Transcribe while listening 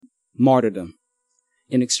Martyrdom.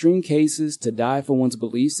 In extreme cases, to die for one's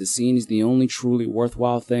beliefs is seen as the only truly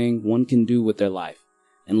worthwhile thing one can do with their life,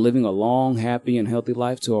 and living a long, happy, and healthy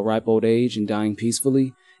life to a ripe old age and dying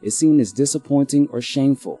peacefully is seen as disappointing or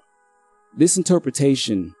shameful. This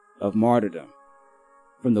interpretation of martyrdom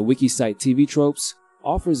from the wiki site TV Tropes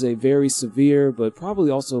offers a very severe but probably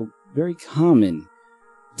also very common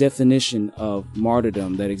definition of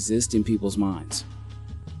martyrdom that exists in people's minds.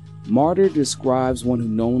 Martyr describes one who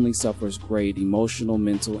knowingly suffers great emotional,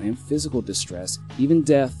 mental, and physical distress, even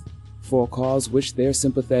death, for a cause which they're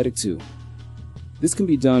sympathetic to. This can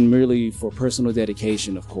be done merely for personal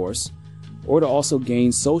dedication, of course, or to also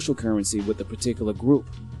gain social currency with a particular group,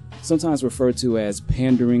 sometimes referred to as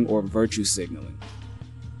pandering or virtue signaling.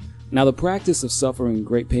 Now, the practice of suffering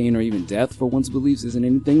great pain or even death for one's beliefs isn't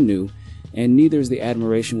anything new, and neither is the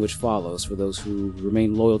admiration which follows for those who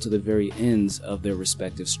remain loyal to the very ends of their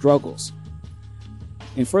respective struggles.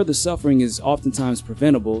 And further suffering is oftentimes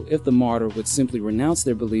preventable if the martyr would simply renounce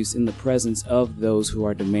their beliefs in the presence of those who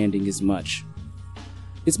are demanding as much.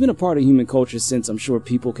 It's been a part of human culture since I'm sure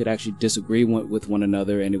people could actually disagree with one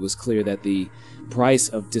another, and it was clear that the price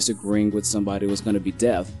of disagreeing with somebody was going to be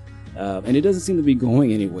death, and it doesn't seem to be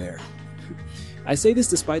going anywhere. I say this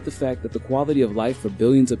despite the fact that the quality of life for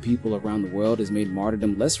billions of people around the world has made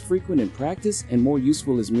martyrdom less frequent in practice and more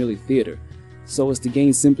useful as merely theater, so as to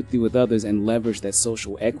gain sympathy with others and leverage that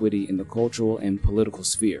social equity in the cultural and political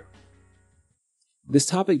sphere. This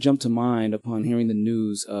topic jumped to mind upon hearing the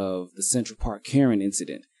news of the Central Park Karen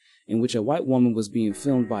incident, in which a white woman was being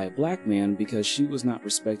filmed by a black man because she was not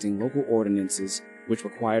respecting local ordinances which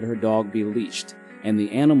required her dog be leashed, and the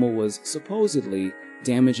animal was supposedly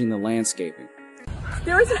damaging the landscaping.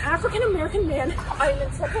 There is an African-American man. I am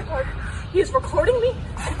in Central Park. He is recording me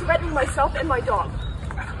and threatening myself and my dog.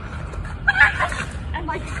 And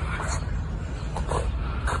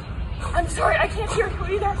I'm sorry, I can't hear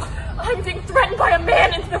you either. I'm being threatened by a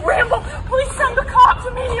man in the ramble. Please send the cops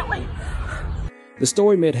immediately. The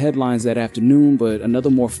story made headlines that afternoon, but another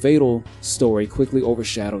more fatal story quickly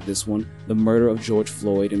overshadowed this one, the murder of George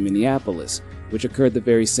Floyd in Minneapolis, which occurred the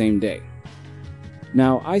very same day.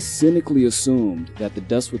 Now, I cynically assumed that the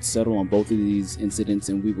dust would settle on both of these incidents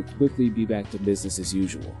and we would quickly be back to business as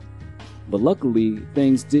usual. But luckily,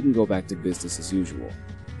 things didn't go back to business as usual.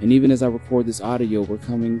 And even as I record this audio, we're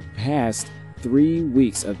coming past 3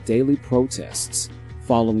 weeks of daily protests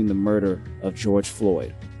following the murder of George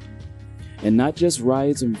Floyd. And not just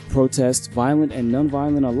riots and protests, violent and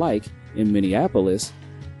nonviolent alike, in Minneapolis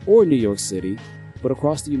or New York City, but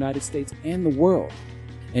across the United States and the world.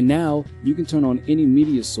 And now you can turn on any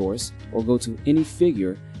media source or go to any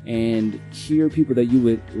figure and hear people that you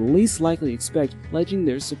would least likely expect pledging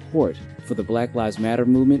their support for the Black Lives Matter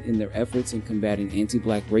movement in their efforts in combating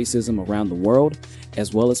anti-black racism around the world,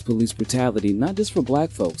 as well as police brutality, not just for black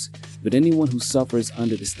folks, but anyone who suffers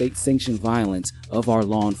under the state-sanctioned violence of our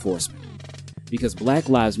law enforcement. Because Black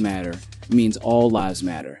Lives Matter means all lives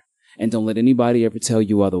matter, and don't let anybody ever tell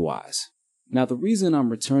you otherwise. Now, the reason I'm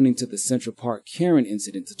returning to the Central Park Karen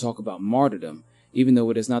incident to talk about martyrdom, even though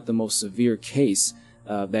it is not the most severe case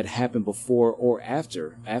that happened before or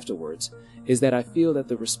afterwards, is that I feel that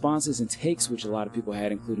the responses and takes which a lot of people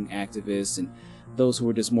had, including activists and those who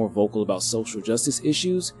were just more vocal about social justice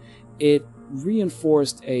issues, it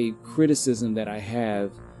reinforced a criticism that I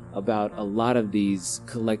have about a lot of these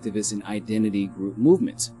collectivist and identity group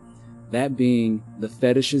movements, that being the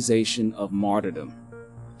fetishization of martyrdom.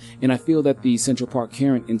 And I feel that the Central Park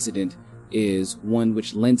Karen incident is one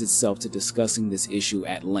which lends itself to discussing this issue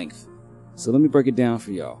at length. So let me break it down for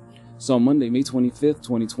y'all. So on Monday, May 25th,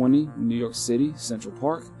 2020, in New York City, Central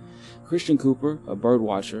Park, Christian Cooper, a bird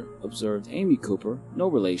watcher, observed Amy Cooper, no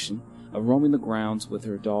relation, roaming the grounds with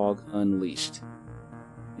her dog unleashed,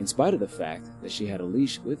 in spite of the fact that she had a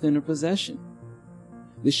leash within her possession.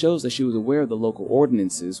 This shows that she was aware of the local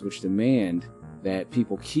ordinances which demand that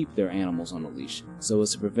people keep their animals on a leash, so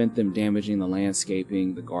as to prevent them damaging the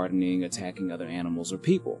landscaping, the gardening, attacking other animals or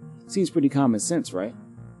people. Seems pretty common sense, right?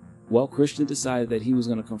 Well, Christian decided that he was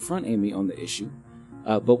going to confront Amy on the issue,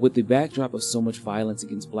 but with the backdrop of so much violence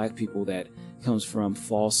against black people that comes from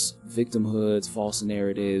false victimhoods, false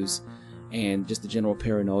narratives, and just the general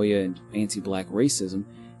paranoia and anti-black racism,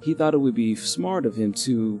 he thought it would be smart of him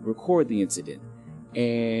to record the incident.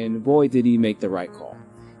 And boy, did he make the right call,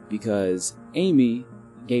 because Amy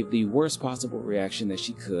gave the worst possible reaction that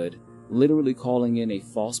she could, literally calling in a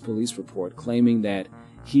false police report claiming that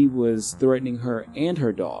he was threatening her and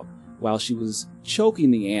her dog while she was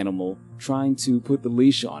choking the animal, trying to put the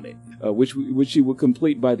leash on it, which she would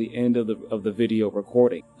complete by the end of the video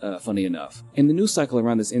recording, funny enough. And the news cycle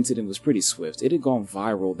around this incident was pretty swift. It had gone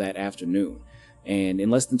viral that afternoon. And in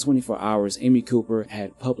less than 24 hours, Amy Cooper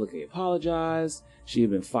had publicly apologized. She had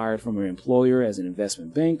been fired from her employer as an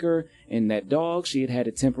investment banker, and that dog, she had had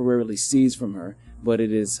it temporarily seized from her, but it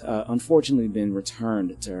has unfortunately been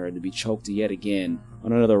returned to her to be choked yet again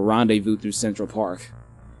on another rendezvous through Central Park.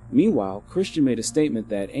 Meanwhile, Christian made a statement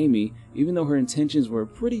that Amy, even though her intentions were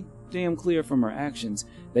pretty damn clear from her actions,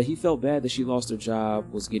 that he felt bad that she lost her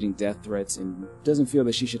job, was getting death threats, and doesn't feel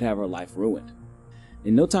that she should have her life ruined.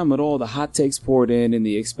 In no time at all, the hot takes poured in, and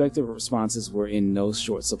the expected responses were in no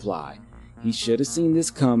short supply. He should have seen this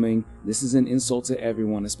coming. This is an insult to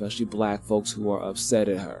everyone, especially black folks who are upset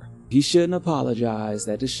at her. He shouldn't apologize.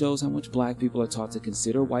 That just shows how much black people are taught to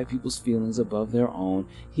consider white people's feelings above their own.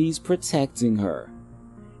 He's protecting her.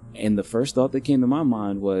 And the first thought that came to my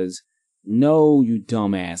mind was, no, you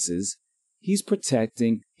dumbasses. He's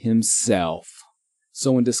protecting himself.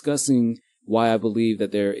 So in discussing why I believe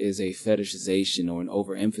that there is a fetishization or an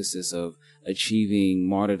overemphasis of achieving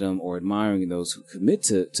martyrdom or admiring those who commit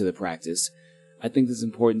to the practice, I think it's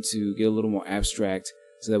important to get a little more abstract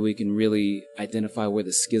so that we can really identify where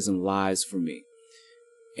the schism lies for me.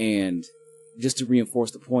 And just to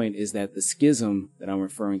reinforce the point is that the schism that I'm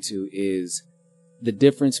referring to is the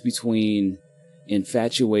difference between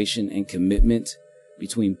infatuation and commitment,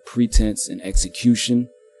 between pretense and execution,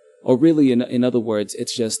 or really, in other words,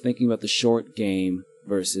 it's just thinking about the short game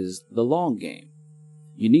versus the long game.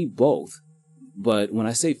 You need both. But when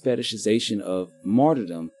I say fetishization of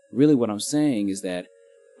martyrdom, really what I'm saying is that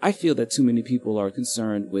I feel that too many people are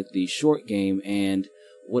concerned with the short game and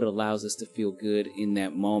what allows us to feel good in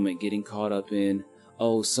that moment, getting caught up in,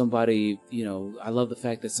 oh, somebody, I love the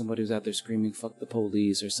fact that somebody was out there screaming, fuck the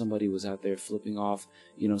police, or somebody was out there flipping off,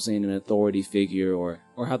 saying an authority figure, or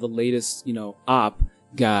how the latest, op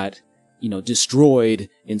got, destroyed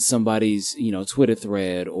in somebody's, Twitter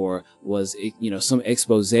thread, or was, some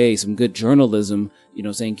expose, some good journalism,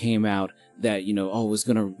 saying came out that, it was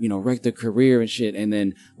going to, wreck their career and shit. And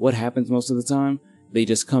then what happens most of the time? They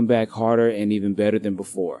just come back harder and even better than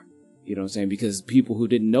before. You know what I'm saying? Because people who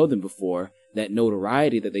didn't know them before, that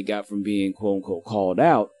notoriety that they got from being quote unquote called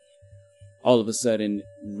out, all of a sudden,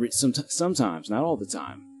 sometimes, not all the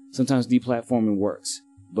time, sometimes deplatforming works.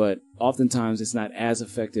 But oftentimes it's not as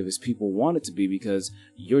effective as people want it to be because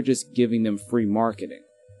you're just giving them free marketing.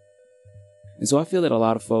 And so I feel that a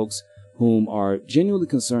lot of folks whom are genuinely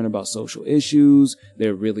concerned about social issues,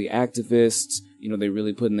 they're really activists, they're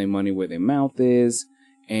really putting their money where their mouth is.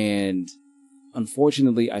 And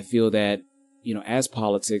unfortunately, I feel that, as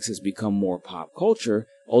politics has become more pop culture,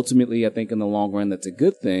 ultimately, I think in the long run, that's a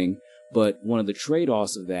good thing. But one of the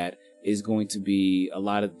trade-offs of that is going to be a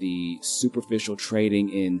lot of the superficial trading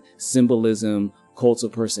in symbolism, cults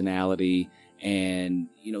of personality, and,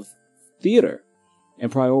 theater,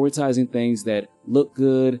 and prioritizing things that look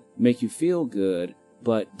good, make you feel good,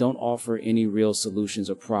 but don't offer any real solutions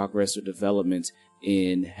or progress or development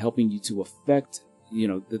in helping you to affect,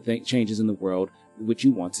 the changes in the world which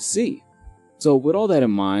you want to see. So with all that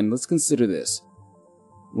in mind, let's consider this.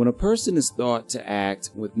 When a person is thought to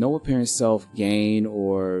act with no apparent self-gain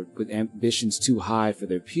or with ambitions too high for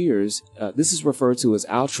their peers, this is referred to as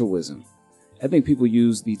altruism. I think people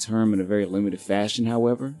use the term in a very limited fashion,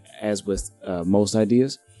 however, as with most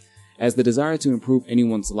ideas, as the desire to improve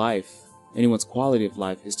anyone's life, anyone's quality of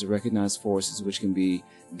life, is to recognize forces which can be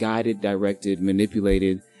guided, directed,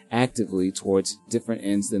 manipulated actively towards different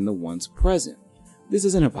ends than the ones present. This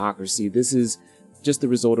isn't hypocrisy. This is just the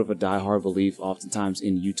result of a diehard belief oftentimes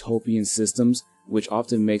in utopian systems, which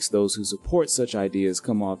often makes those who support such ideas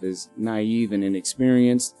come off as naive and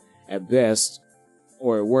inexperienced at best,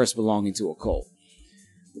 or at worst belonging to a cult.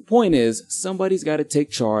 The point is, somebody's got to take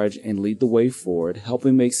charge and lead the way forward,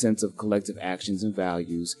 helping make sense of collective actions and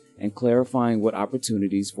values, and clarifying what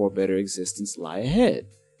opportunities for a better existence lie ahead.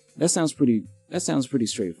 That sounds pretty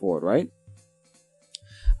straightforward, right?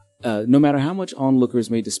 No matter how much onlookers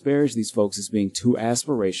may disparage these folks as being too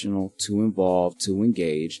aspirational, too involved, too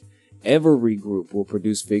engaged, every group will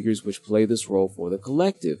produce figures which play this role for the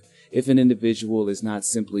collective, if an individual is not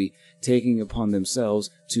simply taking upon themselves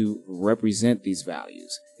to represent these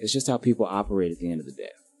values. It's just how people operate at the end of the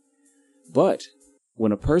day. But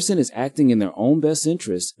when a person is acting in their own best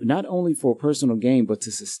interest, not only for personal gain, but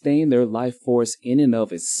to sustain their life force in and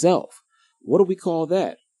of itself, what do we call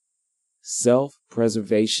that?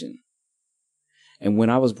 Self-preservation. And when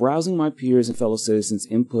I was browsing my peers and fellow citizens'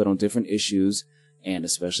 input on different issues, and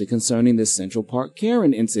especially concerning this Central Park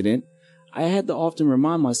Karen incident, I had to often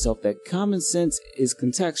remind myself that common sense is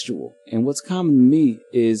contextual, and what's common to me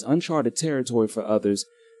is uncharted territory for others,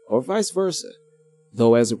 or vice versa.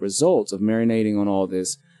 Though as a result of marinating on all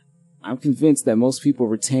this, I'm convinced that most people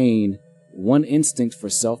retain one instinct for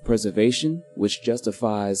self-preservation, which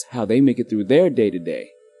justifies how they make it through their day-to-day,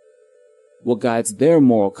 what guides their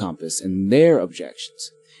moral compass and their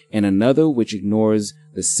objections, and another which ignores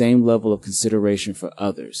the same level of consideration for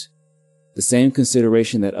others. The same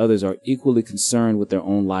consideration that others are equally concerned with their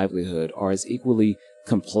own livelihood, are as equally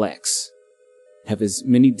complex, have as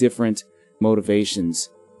many different motivations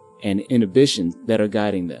and inhibitions that are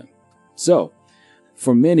guiding them. So,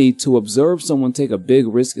 for many, to observe someone take a big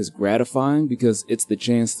risk is gratifying because it's the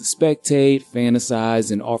chance to spectate,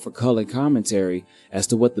 fantasize, and offer colored commentary as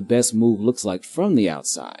to what the best move looks like from the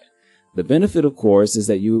outside. The benefit, of course, is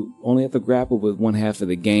that you only have to grapple with one half of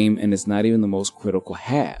the game, and it's not even the most critical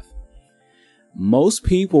half. Most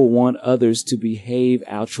people want others to behave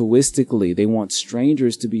altruistically. They want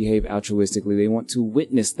strangers to behave altruistically. They want to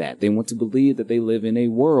witness that. They want to believe that they live in a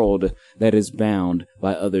world that is bound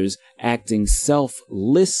by others acting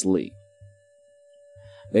selflessly.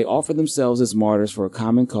 They offer themselves as martyrs for a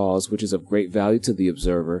common cause, which is of great value to the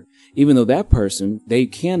observer, even though that person, they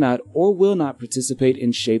cannot or will not participate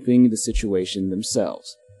in shaping the situation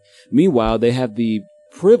themselves. Meanwhile, they have the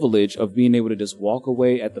privilege of being able to just walk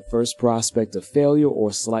away at the first prospect of failure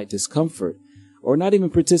or slight discomfort, or not even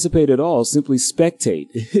participate at all, simply spectate.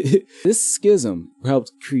 This schism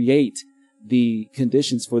helped create the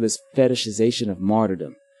conditions for this fetishization of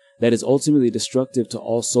martyrdom that is ultimately destructive to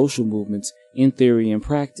all social movements in theory and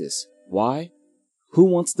practice. Why? Who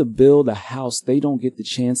wants to build a house they don't get the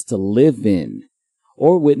chance to live in,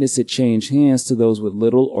 or witness it change hands to those with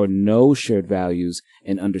little or no shared values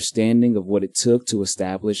and understanding of what it took to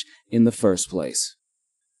establish in the first place?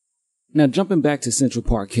 Now, jumping back to Central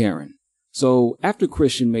Park Karen. So after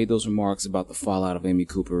Christian made those remarks about the fallout of Amy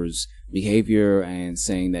Cooper's behavior and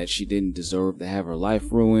saying that she didn't deserve to have her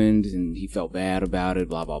life ruined and he felt bad about it,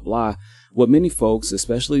 blah, blah, blah, what many folks,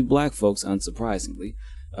 especially black folks, unsurprisingly,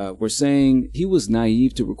 were saying he was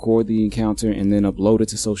naive to record the encounter and then upload it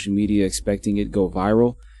to social media expecting it to go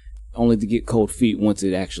viral, only to get cold feet once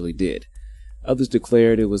it actually did. Others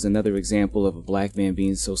declared it was another example of a black man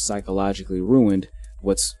being so psychologically ruined,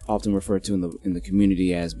 what's often referred to in the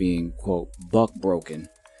community as being, quote, buck broken,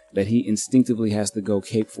 that he instinctively has to go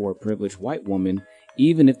cape for a privileged white woman,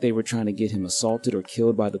 even if they were trying to get him assaulted or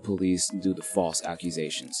killed by the police due to false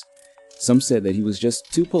accusations. Some said that he was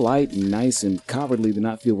just too polite and nice and cowardly to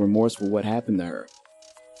not feel remorse for what happened to her.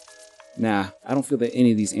 Nah, I don't feel that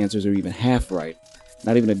any of these answers are even half right,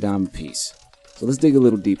 not even a dime apiece. So let's dig a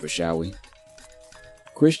little deeper, shall we?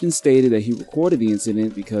 Christian stated that he recorded the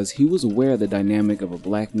incident because he was aware of the dynamic of a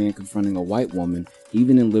black man confronting a white woman,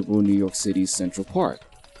 even in liberal New York City's Central Park.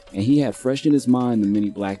 And he had fresh in his mind the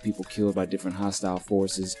many black people killed by different hostile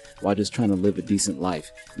forces while just trying to live a decent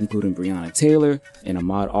life, including Breonna Taylor and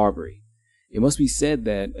Ahmaud Arbery. It must be said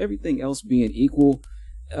that everything else being equal,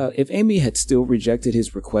 if Amy had still rejected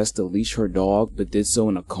his request to leash her dog, but did so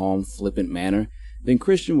in a calm, flippant manner, then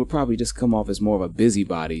Christian would probably just come off as more of a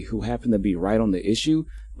busybody who happened to be right on the issue,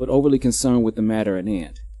 but overly concerned with the matter at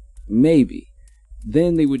hand. Maybe.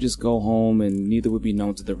 Then they would just go home and neither would be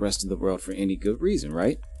known to the rest of the world for any good reason,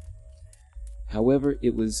 right? However,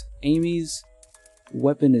 it was Amy's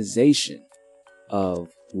weaponization of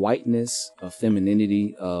whiteness, of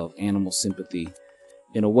femininity, of animal sympathy,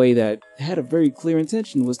 in a way that had a very clear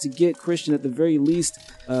intention, was to get Christian at the very least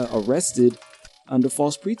arrested under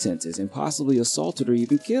false pretenses and possibly assaulted or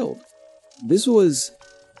even killed. This was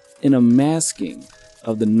an unmasking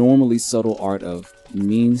of the normally subtle art of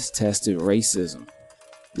means-tested racism,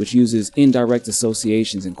 which uses indirect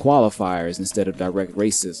associations and qualifiers instead of direct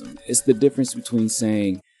racism. It's the difference between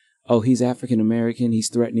saying, oh, he's African American, he's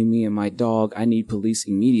threatening me and my dog, I need police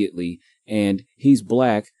immediately, and he's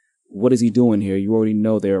black, what is he doing here? You already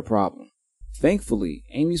know they're a problem. Thankfully,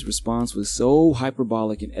 Amy's response was so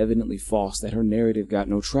hyperbolic and evidently false that her narrative got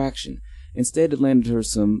no traction. Instead, it landed her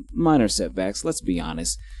some minor setbacks, let's be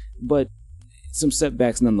honest, but some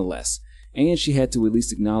setbacks nonetheless. And she had to at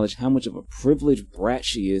least acknowledge how much of a privileged brat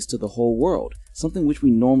she is to the whole world, something which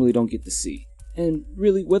we normally don't get to see. And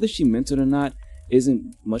really, whether she meant it or not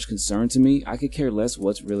isn't much concern to me. I could care less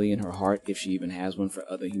what's really in her heart, if she even has one, for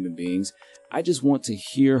other human beings. I just want to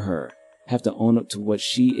hear her have to own up to what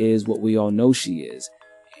she is, what we all know she is.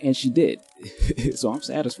 And she did. So I'm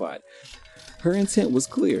satisfied. Her intent was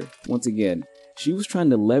clear. Once again, she was trying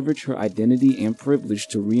to leverage her identity and privilege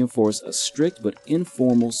to reinforce a strict but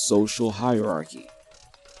informal social hierarchy.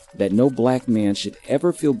 That no black man should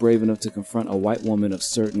ever feel brave enough to confront a white woman of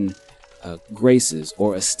certain graces,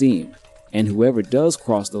 or esteem, and whoever does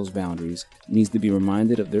cross those boundaries needs to be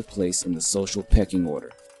reminded of their place in the social pecking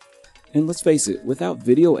order. And let's face it, without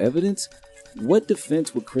video evidence, what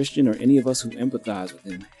defense would Christian or any of us who empathize with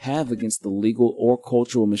him have against the legal or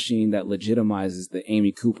cultural machine that legitimizes the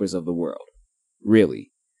Amy Coopers of the world?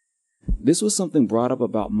 Really? This was something brought up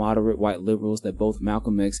about moderate white liberals that both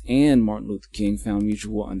Malcolm X and Martin Luther King found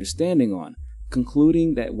mutual understanding on,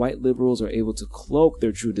 concluding that white liberals are able to cloak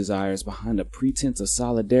their true desires behind a pretense of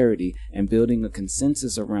solidarity and building a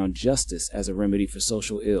consensus around justice as a remedy for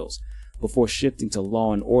social ills, before shifting to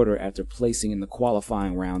law and order after placing in the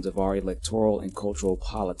qualifying rounds of our electoral and cultural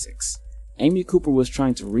politics. Amy Cooper was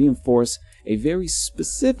trying to reinforce a very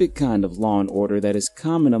specific kind of law and order that is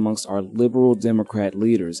common amongst our liberal Democrat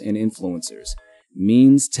leaders and influencers: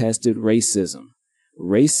 means-tested racism.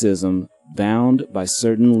 Racism bound by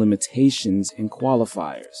certain limitations and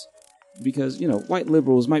qualifiers. Because, white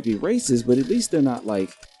liberals might be racist, but at least they're not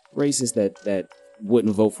like racist that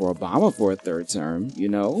wouldn't vote for Obama for a third term,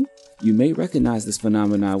 You may recognize this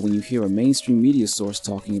phenomenon when you hear a mainstream media source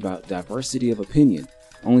talking about diversity of opinion,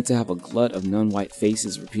 only to have a glut of non-white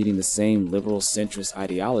faces repeating the same liberal centrist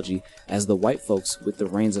ideology as the white folks with the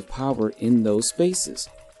reins of power in those spaces.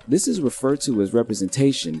 This is referred to as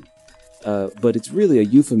representation, but it's really a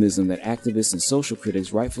euphemism that activists and social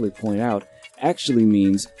critics rightfully point out actually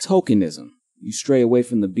means tokenism. You stray away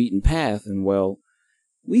from the beaten path and, well,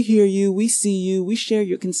 we hear you, we see you, we share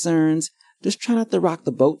your concerns. Just try not to rock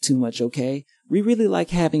the boat too much, okay? We really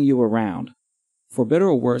like having you around. For better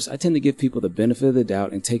or worse, I tend to give people the benefit of the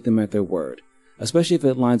doubt and take them at their word, especially if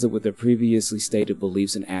it lines up with their previously stated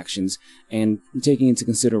beliefs and actions, and taking into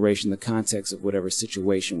consideration the context of whatever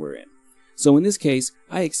situation we're in. So in this case,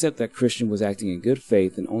 I accept that Christian was acting in good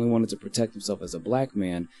faith and only wanted to protect himself as a black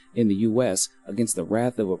man in the U.S. against the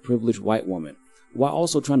wrath of a privileged white woman, while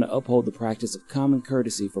also trying to uphold the practice of common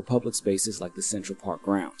courtesy for public spaces like the Central Park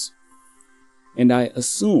grounds. And I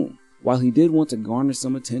assume, while he did want to garner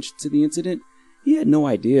some attention to the incident, he had no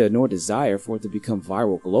idea nor desire for it to become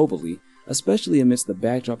viral globally, especially amidst the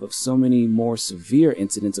backdrop of so many more severe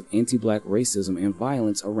incidents of anti-black racism and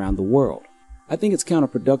violence around the world. I think it's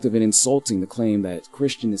counterproductive and insulting to claim that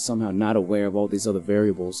Christian is somehow not aware of all these other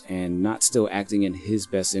variables and not still acting in his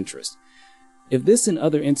best interest. If this and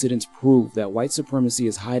other incidents prove that white supremacy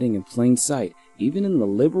is hiding in plain sight, even in the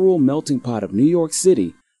liberal melting pot of New York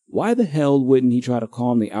City, why the hell wouldn't he try to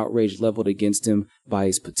calm the outrage leveled against him by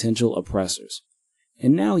his potential oppressors?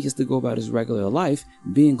 And now he has to go about his regular life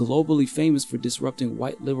being globally famous for disrupting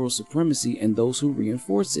white liberal supremacy and those who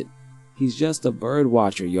reinforce it. He's just a bird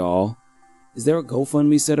watcher, y'all. Is there a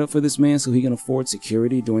GoFundMe set up for this man so he can afford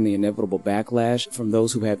security during the inevitable backlash from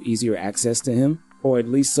those who have easier access to him? Or at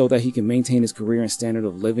least so that he can maintain his career and standard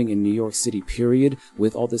of living in New York City, period,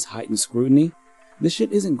 with all this heightened scrutiny? This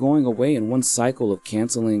shit isn't going away in one cycle of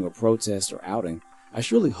canceling or protest or outing. I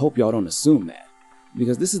surely hope y'all don't assume that,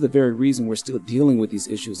 because this is the very reason we're still dealing with these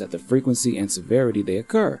issues at the frequency and severity they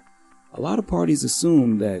occur. A lot of parties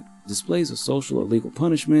assume that displays of social or legal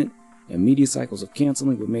punishment and media cycles of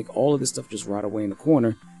canceling would make all of this stuff just rot away in the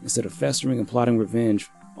corner instead of festering and plotting revenge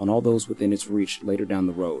on all those within its reach later down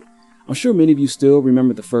the road. I'm sure many of you still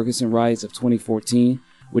remember the Ferguson riots of 2014,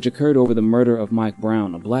 which occurred over the murder of Mike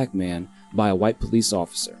Brown, a black man, by a white police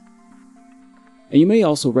officer. And you may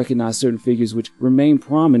also recognize certain figures which remain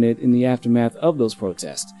prominent in the aftermath of those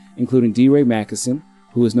protests, including D. Ray Mackison,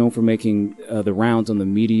 who is known for making the rounds on the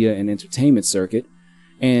media and entertainment circuit,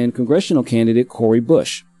 and congressional candidate Cori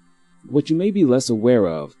Bush. What you may be less aware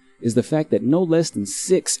of is the fact that no less than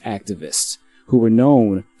 6 activists who were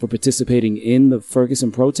known for participating in the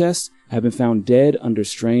Ferguson protests have been found dead under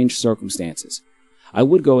strange circumstances. I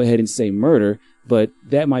would go ahead and say murder, but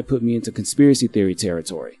that might put me into conspiracy theory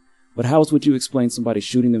territory. But how else would you explain somebody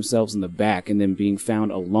shooting themselves in the back and then being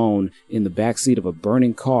found alone in the backseat of a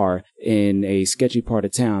burning car in a sketchy part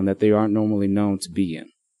of town that they aren't normally known to be in?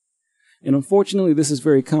 And unfortunately, this is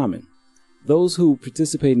very common. Those who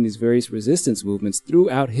participate in these various resistance movements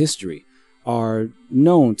throughout history are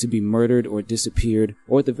known to be murdered or disappeared,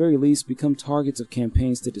 or at the very least become targets of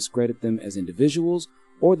campaigns to discredit them as individuals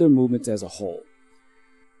or their movements as a whole.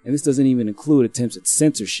 And this doesn't even include attempts at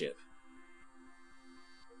censorship.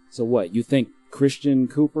 So what, you think Christian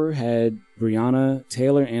Cooper had Breonna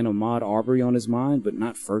Taylor and Ahmaud Arbery on his mind, but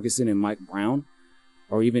not Ferguson and Mike Brown?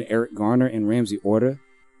 Or even Eric Garner and Ramsey Orta,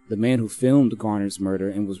 the man who filmed Garner's murder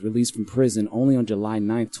and was released from prison only on July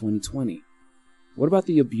 9, 2020? What about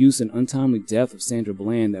the abuse and untimely death of Sandra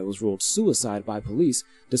Bland that was ruled suicide by police,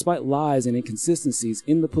 despite lies and inconsistencies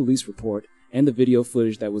in the police report and the video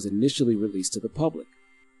footage that was initially released to the public?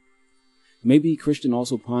 Maybe Christian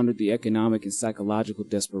also pondered the economic and psychological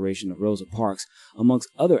desperation of Rosa Parks amongst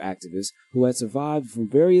other activists who had survived from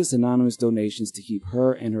various anonymous donations to keep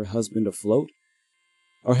her and her husband afloat.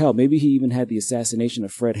 Or hell, maybe he even had the assassination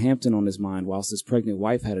of Fred Hampton on his mind whilst his pregnant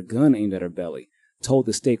wife had a gun aimed at her belly, told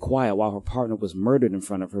to stay quiet while her partner was murdered in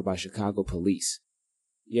front of her by Chicago police.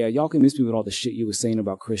 Yeah, y'all can miss me with all the shit you were saying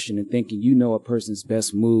about Christian and thinking you know a person's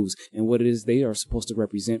best moves and what it is they are supposed to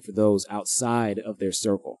represent for those outside of their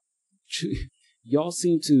circle. Y'all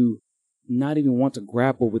seem to not even want to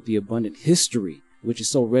grapple with the abundant history which is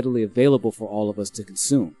so readily available for all of us to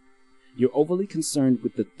consume. You're overly concerned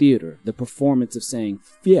with the theater, the performance of saying,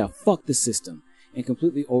 yeah, fuck the system, and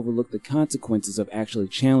completely overlook the consequences of actually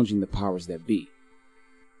challenging the powers that be.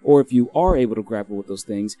 Or if you are able to grapple with those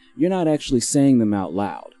things, you're not actually saying them out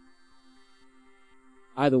loud.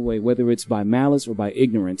 Either way, whether it's by malice or by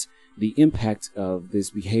ignorance, the impact of this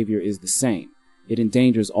behavior is the same. It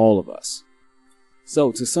endangers all of us.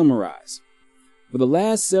 So, to summarize, for the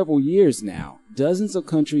last several years now, dozens of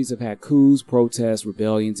countries have had coups, protests,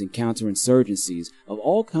 rebellions, and counterinsurgencies of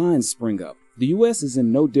all kinds spring up. The U.S. is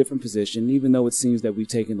in no different position, even though it seems that we've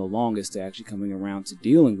taken the longest to actually coming around to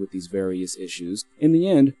dealing with these various issues. In the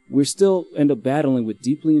end, we're still end up battling with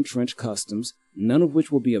deeply entrenched customs, none of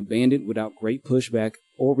which will be abandoned without great pushback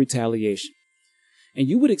or retaliation. And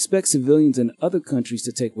you would expect civilians in other countries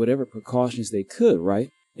to take whatever precautions they could, right,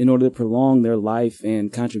 in order to prolong their life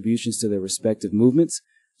and contributions to their respective movements.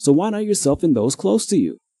 So why not yourself and those close to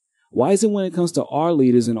you? Why is it when it comes to our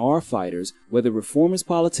leaders and our fighters, whether reformist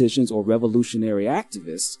politicians or revolutionary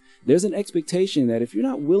activists, there's an expectation that if you're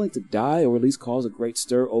not willing to die or at least cause a great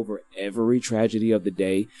stir over every tragedy of the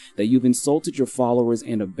day, that you've insulted your followers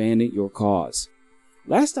and abandoned your cause?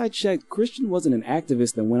 Last I checked, Christian wasn't an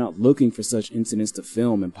activist that went out looking for such incidents to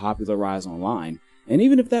film and popularize online. And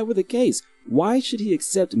even if that were the case, why should he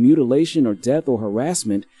accept mutilation or death or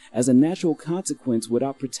harassment as a natural consequence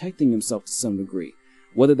without protecting himself to some degree?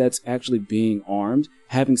 Whether that's actually being armed,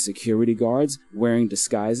 having security guards, wearing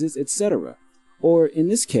disguises, etc. Or, in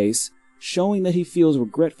this case, showing that he feels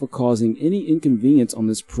regret for causing any inconvenience on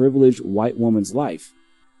this privileged white woman's life,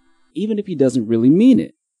 even if he doesn't really mean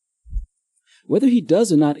it. Whether he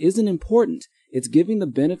does or not isn't important. It's giving the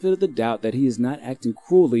benefit of the doubt that he is not acting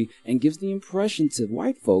cruelly and gives the impression to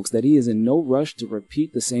white folks that he is in no rush to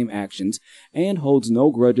repeat the same actions and holds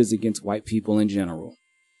no grudges against white people in general.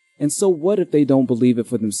 And so what if they don't believe it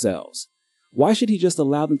for themselves? Why should he just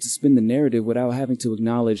allow them to spin the narrative without having to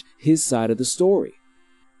acknowledge his side of the story?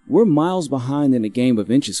 We're miles behind in a game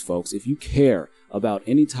of inches, folks, if you care about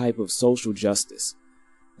any type of social justice.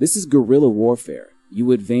 This is guerrilla warfare.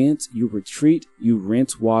 You advance, you retreat, you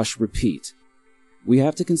rinse, wash, repeat. We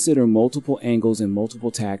have to consider multiple angles and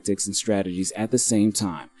multiple tactics and strategies at the same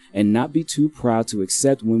time, and not be too proud to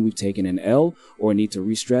accept when we've taken an L or need to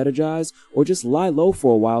re-strategize or just lie low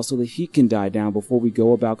for a while so the heat can die down before we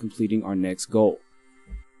go about completing our next goal.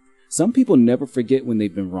 Some people never forget when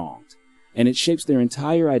they've been wronged, and it shapes their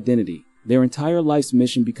entire identity. Their entire life's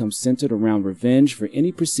mission becomes centered around revenge for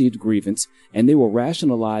any perceived grievance, and they will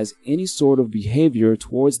rationalize any sort of behavior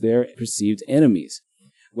towards their perceived enemies,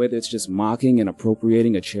 whether it's just mocking and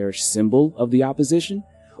appropriating a cherished symbol of the opposition,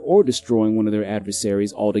 or destroying one of their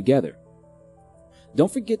adversaries altogether.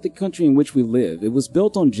 Don't forget the country in which we live. It was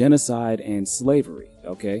built on genocide and slavery,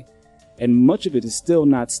 okay? And much of it is still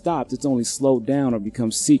not stopped. It's only slowed down or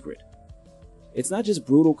become secret. It's not just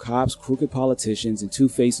brutal cops, crooked politicians, and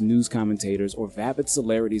two-faced news commentators or vapid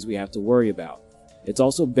celebrities we have to worry about. It's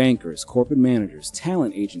also bankers, corporate managers,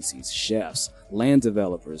 talent agencies, chefs, land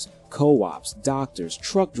developers, co-ops, doctors,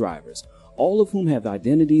 truck drivers, all of whom have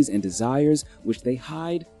identities and desires which they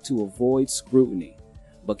hide to avoid scrutiny,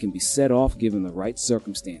 but can be set off given the right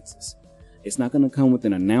circumstances. It's not going to come with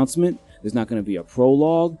an announcement. There's not going to be a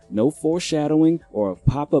prologue, no foreshadowing, or a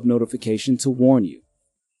pop-up notification to warn you.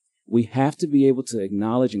 We have to be able to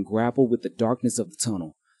acknowledge and grapple with the darkness of the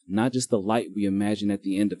tunnel, not just the light we imagine at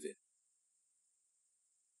the end of it.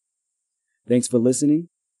 Thanks for listening.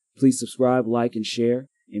 Please subscribe, like, and share,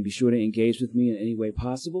 and be sure to engage with me in any way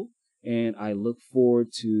possible. And I look forward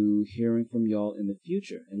to hearing from y'all in the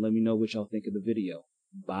future. And let me know what y'all think of the video.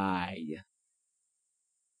 Bye.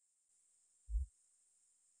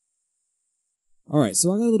 Alright,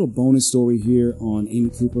 so I got a little bonus story here on Amy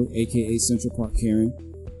Cooper, aka Central Park Karen.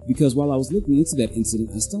 Because while I was looking into that incident,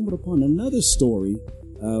 I stumbled upon another story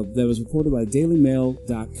that was reported by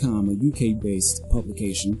DailyMail.com, a UK-based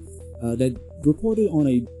publication, that reported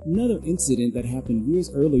on another incident that happened years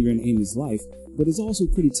earlier in Amy's life, but is also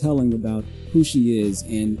pretty telling about who she is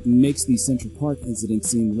and makes the Central Park incident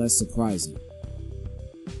seem less surprising.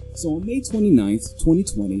 So on May 29th,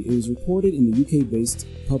 2020, it was reported in the UK-based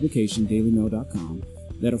publication dailymail.com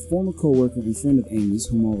that a former co-worker and friend of Amy's,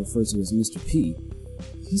 whom I'll refer to as Mr. P,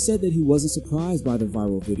 he said that he wasn't surprised by the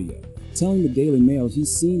viral video, telling the Daily Mail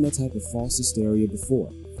he's seen that type of false hysteria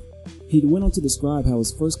before. He went on to describe how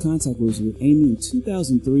his first contact was with Amy in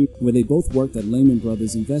 2003, where they both worked at Lehman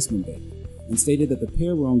Brothers Investment Bank, and stated that the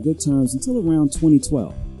pair were on good terms until around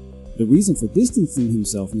 2012. The reason for distancing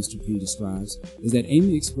himself, Mr. P describes, is that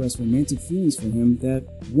Amy expressed romantic feelings for him that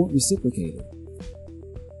weren't reciprocated.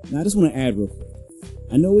 Now I just want to add real quick.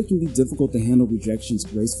 I know it can be difficult to handle rejections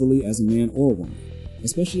gracefully as a man or a woman.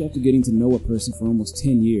 Especially after getting to know a person for almost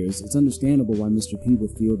 10 years, it's understandable why Mr. P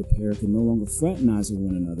would feel the pair can no longer fraternize with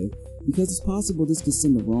one another, because it's possible this could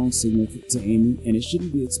send the wrong signal to Amy, and it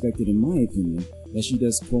shouldn't be expected, in my opinion, that she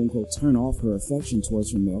does quote-unquote turn off her affection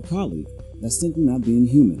towards her male colleague. That's simply not being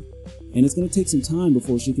human. And it's going to take some time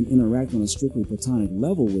before she can interact on a strictly platonic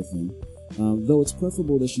level with him, though it's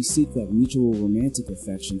preferable that she seek that mutual romantic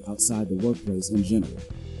affection outside the workplace in general.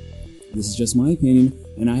 This is just my opinion,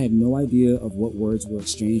 and I have no idea of what words were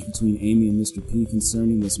exchanged between Amy and Mr. P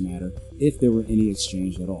concerning this matter, if there were any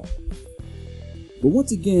exchange at all. But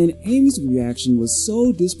once again, Amy's reaction was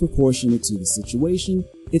so disproportionate to the situation,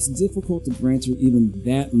 it's difficult to grant her even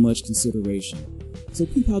that much consideration. So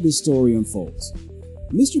peep how this story unfolds.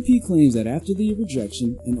 Mr. P claims that after the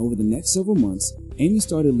rejection and over the next several months, Amy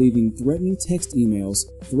started leaving threatening text emails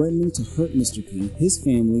threatening to hurt Mr. P, his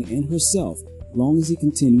family, and herself, long as he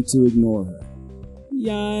continued to ignore her.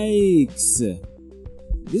 Yikes!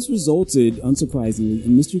 This resulted, unsurprisingly,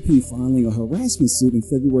 in Mr. P filing a harassment suit in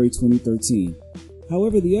February 2013.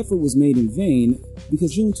 However, the effort was made in vain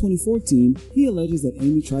because June 2014, he alleges that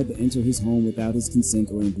Amy tried to enter his home without his consent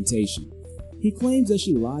or invitation. He claims that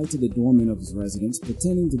she lied to the doorman of his residence,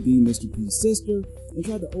 pretending to be Mr. P's sister, and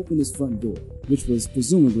tried to open his front door, which was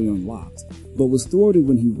presumably unlocked, but was thwarted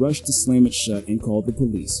when he rushed to slam it shut and called the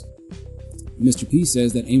police. Mr. P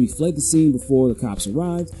says that Amy fled the scene before the cops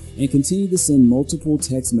arrived and continued to send multiple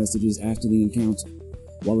text messages after the encounter.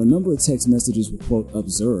 While a number of text messages were, quote,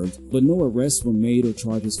 observed, but no arrests were made or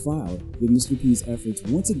charges filed, with Mr. P's efforts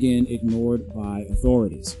once again ignored by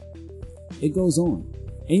authorities. It goes on.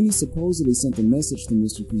 Amy supposedly sent a message to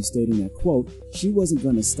Mr. P stating that, quote, she wasn't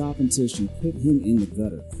going to stop until she put him in the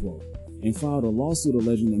gutter, quote, and filed a lawsuit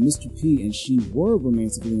alleging that Mr. P and she were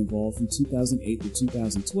romantically involved from 2008 to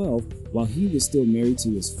 2012 while he was still married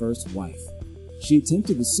to his first wife. She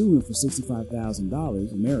attempted to sue him for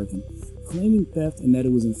 $65,000 American, claiming theft and that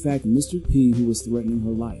it was in fact Mr. P who was threatening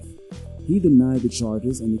her life. He denied the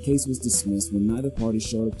charges and the case was dismissed when neither party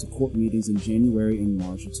showed up to court meetings in January and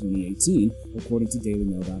March of 2018, according to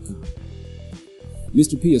dailymail.com.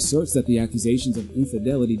 Mr. P asserts that the accusations of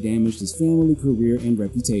infidelity damaged his family, career, and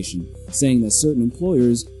reputation, saying that certain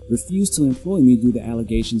employers refused to employ me due to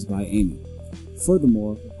allegations by Amy.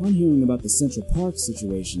 Furthermore, upon hearing about the Central Park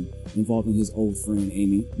situation involving his old friend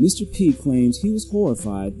Amy, Mr. P claims he was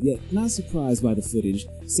horrified yet not surprised by the footage,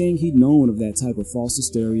 saying he'd known of that type of false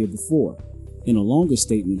hysteria before. In a longer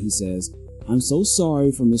statement, he says, "I'm so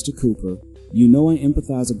sorry for Mr. Cooper. You know I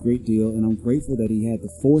empathize a great deal and I'm grateful that he had the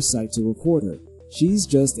foresight to record her. She's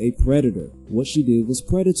just a predator. What she did was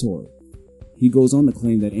predatory." He goes on to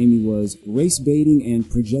claim that Amy was race baiting and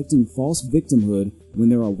projecting false victimhood when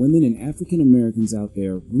there are women and African Americans out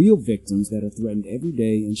there, real victims that are threatened every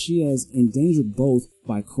day, and she has endangered both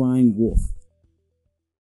by crying wolf.